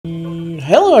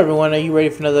Hello everyone, are you ready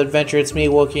for another adventure? It's me,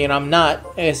 Wookie, and I'm not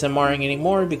ASMRing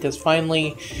anymore because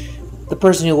finally the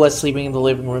person who was sleeping in the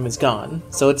living room is gone.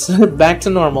 So it's back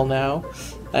to normal now.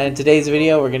 In today's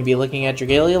video, we're going to be looking at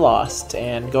Dragalia Lost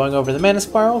and going over the mana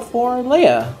spiral for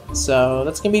Leia. So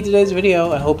that's going to be today's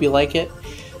video. I hope you like it.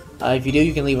 If you do,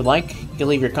 you can leave a like. You can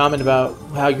leave your comment about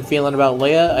how you're feeling about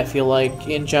Leia. I feel like,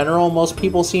 in general, most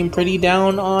people seem pretty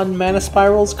down on mana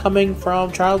spirals coming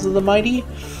from Trials of the Mighty.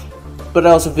 But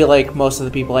I also feel like most of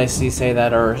the people I see say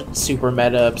that are super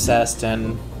meta obsessed,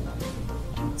 and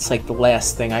it's like the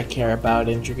last thing I care about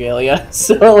in Dragalia.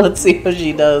 So let's see how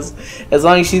she does. As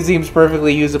long as she seems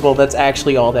perfectly usable, that's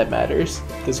actually all that matters.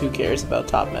 Because who cares about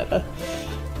top meta?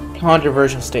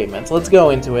 Controversial statements. Let's go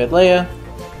into it. Leia.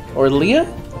 Or Leah?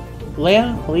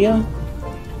 Leia? Leah?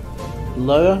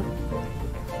 Leia?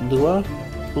 Lua?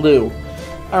 Lu.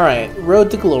 Alright,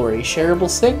 Road to Glory. Shareable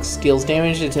 6, deals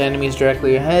damage to enemies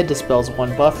directly ahead, dispels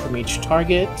 1 buff from each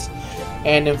target,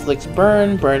 and inflicts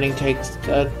burn. Burning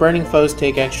foes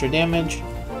take extra damage.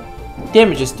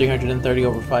 Damage is 330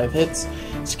 over 5 hits.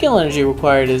 Skill energy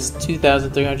required is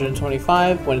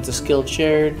 2,325. When it's a skilled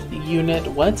shared unit,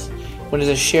 When it's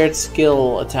a shared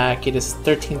skill attack, it is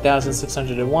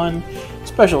 13,601.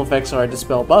 Special effects are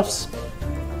dispel buffs.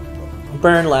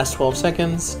 Burn lasts 12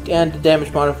 seconds, and the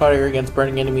damage modifier against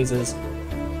burning enemies is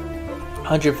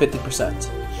 150%.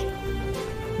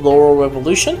 Laurel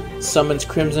Revolution summons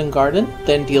Crimson Garden,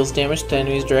 then deals damage to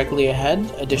enemies directly ahead.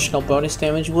 Additional bonus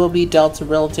damage will be dealt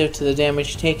relative to the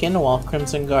damage taken while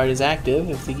Crimson Guard is active.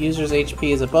 If the user's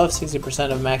HP is above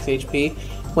 60% of max HP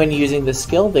when using this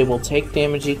skill, they will take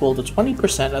damage equal to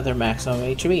 20% of their maximum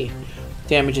HP.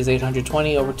 Damage is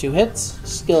 820 over 2 hits.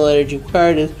 Skill energy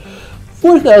required is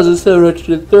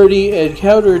 4,730, and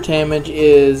counter damage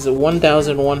is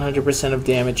 1,100% of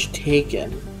damage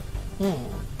taken.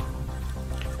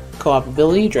 Co-op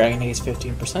ability, Dragon Haze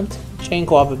 15%. Chain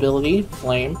co-op ability,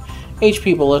 Flame.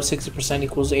 HP below 60%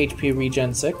 equals HP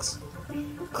regen 6.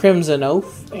 Crimson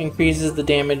Oath increases the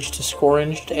damage to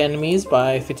scorched enemies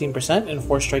by 15% and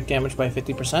force strike damage by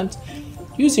 50%.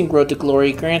 Using Road to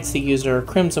Glory grants the user a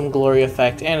Crimson Glory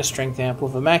effect and a Strength Amp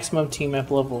with a maximum team amp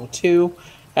level of 2.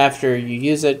 After you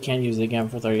use it, can't use it again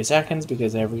for 30 seconds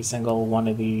because every single one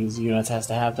of these units has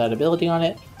to have that ability on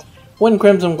it. When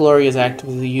Crimson Glory is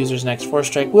active, the user's next Force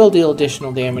Strike will deal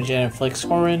additional damage and inflict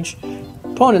scorch.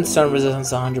 Opponent's stun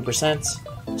resistance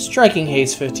 100%, striking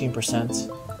haste 15%,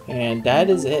 and that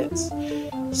is it.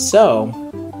 So,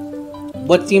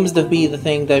 what seems to be the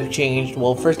thing they've changed?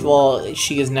 Well, first of all,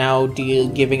 she is now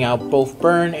giving out both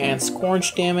burn and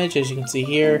scorch damage, as you can see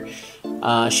here.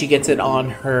 She gets it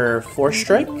on her Force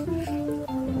Strike,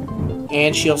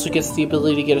 and she also gets the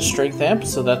ability to get a Strength Amp,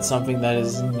 so that's something that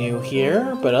is new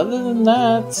here. But other than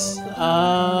that,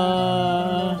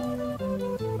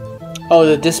 oh,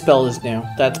 the Dispel is new.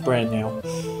 That's brand new.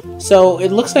 So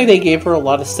it looks like they gave her a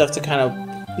lot of stuff to kind of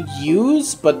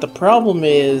use, but the problem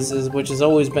is which has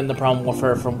always been the problem with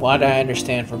her, from what I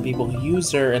understand from people who use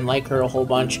her and like her a whole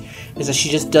bunch, is that she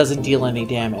just doesn't deal any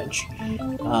damage.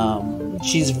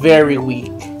 She's very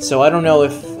weak, so I don't know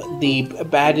if the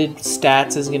added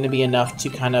stats is going to be enough to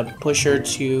kind of push her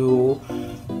to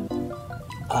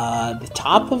the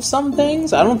top of some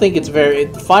things. I don't think it's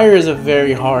fire is a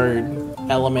very hard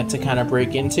element to kind of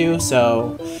break into,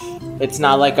 so it's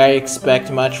not like I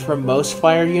expect much from most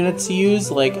fire units to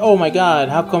use. Like, oh my god,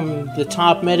 how come the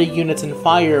top meta units in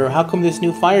fire, how come this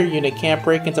new fire unit can't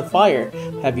break into fire?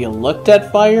 Have you looked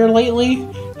at fire lately?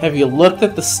 Have you looked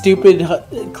at the stupid,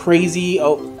 crazy,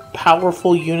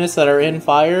 powerful units that are in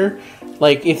fire?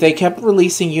 Like, if they kept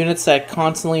releasing units that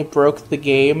constantly broke the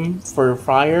game for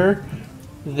fire,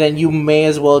 then you may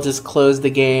as well just close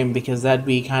the game, because that'd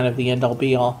be kind of the end-all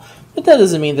be-all. But that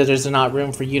doesn't mean that there's not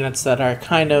room for units that are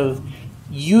kind of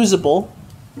usable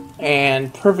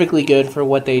and perfectly good for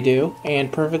what they do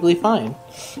and perfectly fine.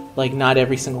 Like, not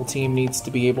every single team needs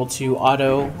to be able to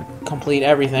auto-complete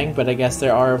everything, but I guess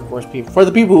there are, of course, people. For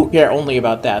the people who care only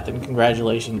about that, then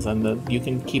congratulations, and you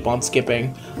can keep on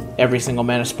skipping every single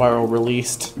mana spiral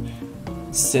released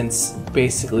since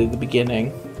basically the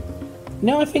beginning.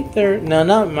 No, I think no,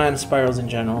 not mana spirals in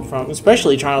general,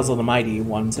 especially Trials of the Mighty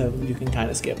ones, so you can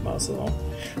kind of skip most of them.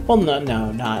 Well, no,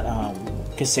 not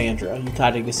Cassandra. You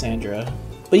Yukata Cassandra.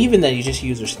 But even then, you just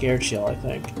use her Scared Shield, I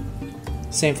think.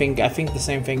 Same thing, I think the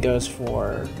same thing goes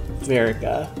for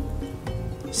Verica.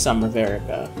 Summer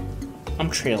Verica.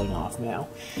 I'm trailing off now.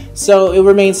 So, it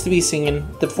remains to be seen.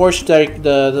 The Force Strike,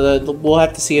 we'll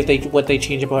have to see if what they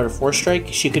change about her Force Strike.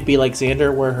 She could be like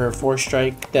Xander, where her Force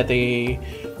Strike, that they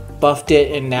buffed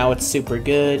it and now it's super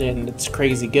good and it's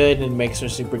crazy good and makes her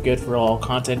super good for all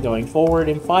content going forward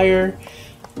in Fire.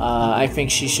 I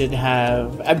think she should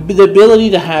have the ability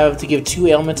to give 2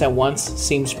 ailments at once.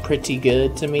 Seems pretty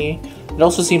good to me. It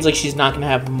also seems like she's not going to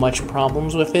have much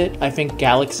problems with it. I think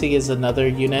Galaxy is another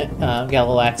unit.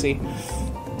 Galaxy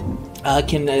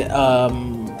can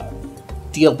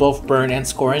deal both burn and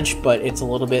scourge, but it's a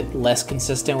little bit less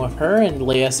consistent with her. And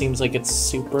Leia seems like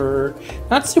it's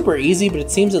not super easy, but it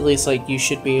seems at least like you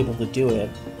should be able to do it.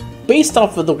 Based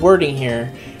off of the wording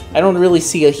here, I don't really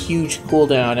see a huge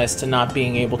cooldown as to not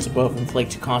being able to both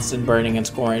inflict constant burning and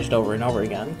scourged over and over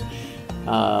again.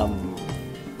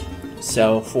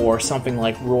 So for something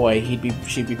like Roy,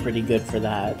 she'd be pretty good for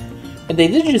that. And they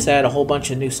did just add a whole bunch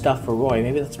of new stuff for Roy.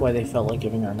 Maybe that's why they felt like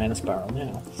giving her a Mana Spiral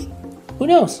now. Who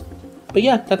knows? But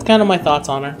yeah, that's kind of my thoughts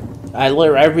on her. I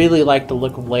really like the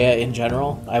look of Leia in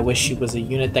general. I wish she was a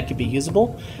unit that could be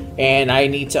usable. And I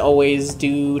need to always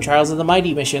do Trials of the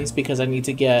Mighty missions because I need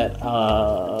to get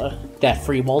that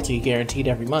free multi guaranteed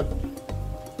every month.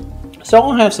 So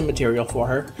I'll have some material for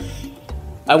her.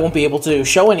 I won't be able to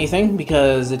show anything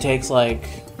because it takes like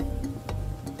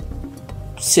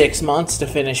 6 months to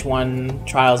finish one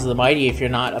Trials of the Mighty if you're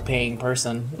not a paying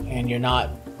person and you're not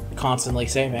constantly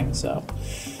saving. So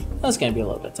that's going to be a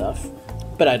little bit tough.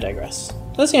 But I digress.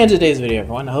 That's the end of today's video,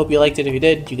 everyone. I hope you liked it. If you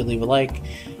did, you could leave a like.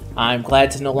 I'm glad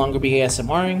to no longer be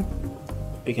ASMRing,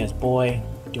 because boy,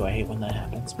 do I hate when that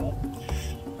happens. But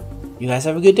you guys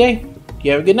have a good day.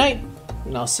 You have a good night.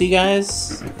 And I'll see you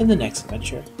guys in the next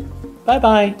adventure.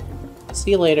 Bye-bye.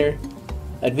 See you later.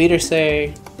 Auf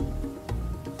Wiedersehen.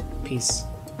 Peace.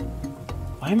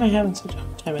 Why am I having such a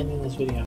hard time ending this video?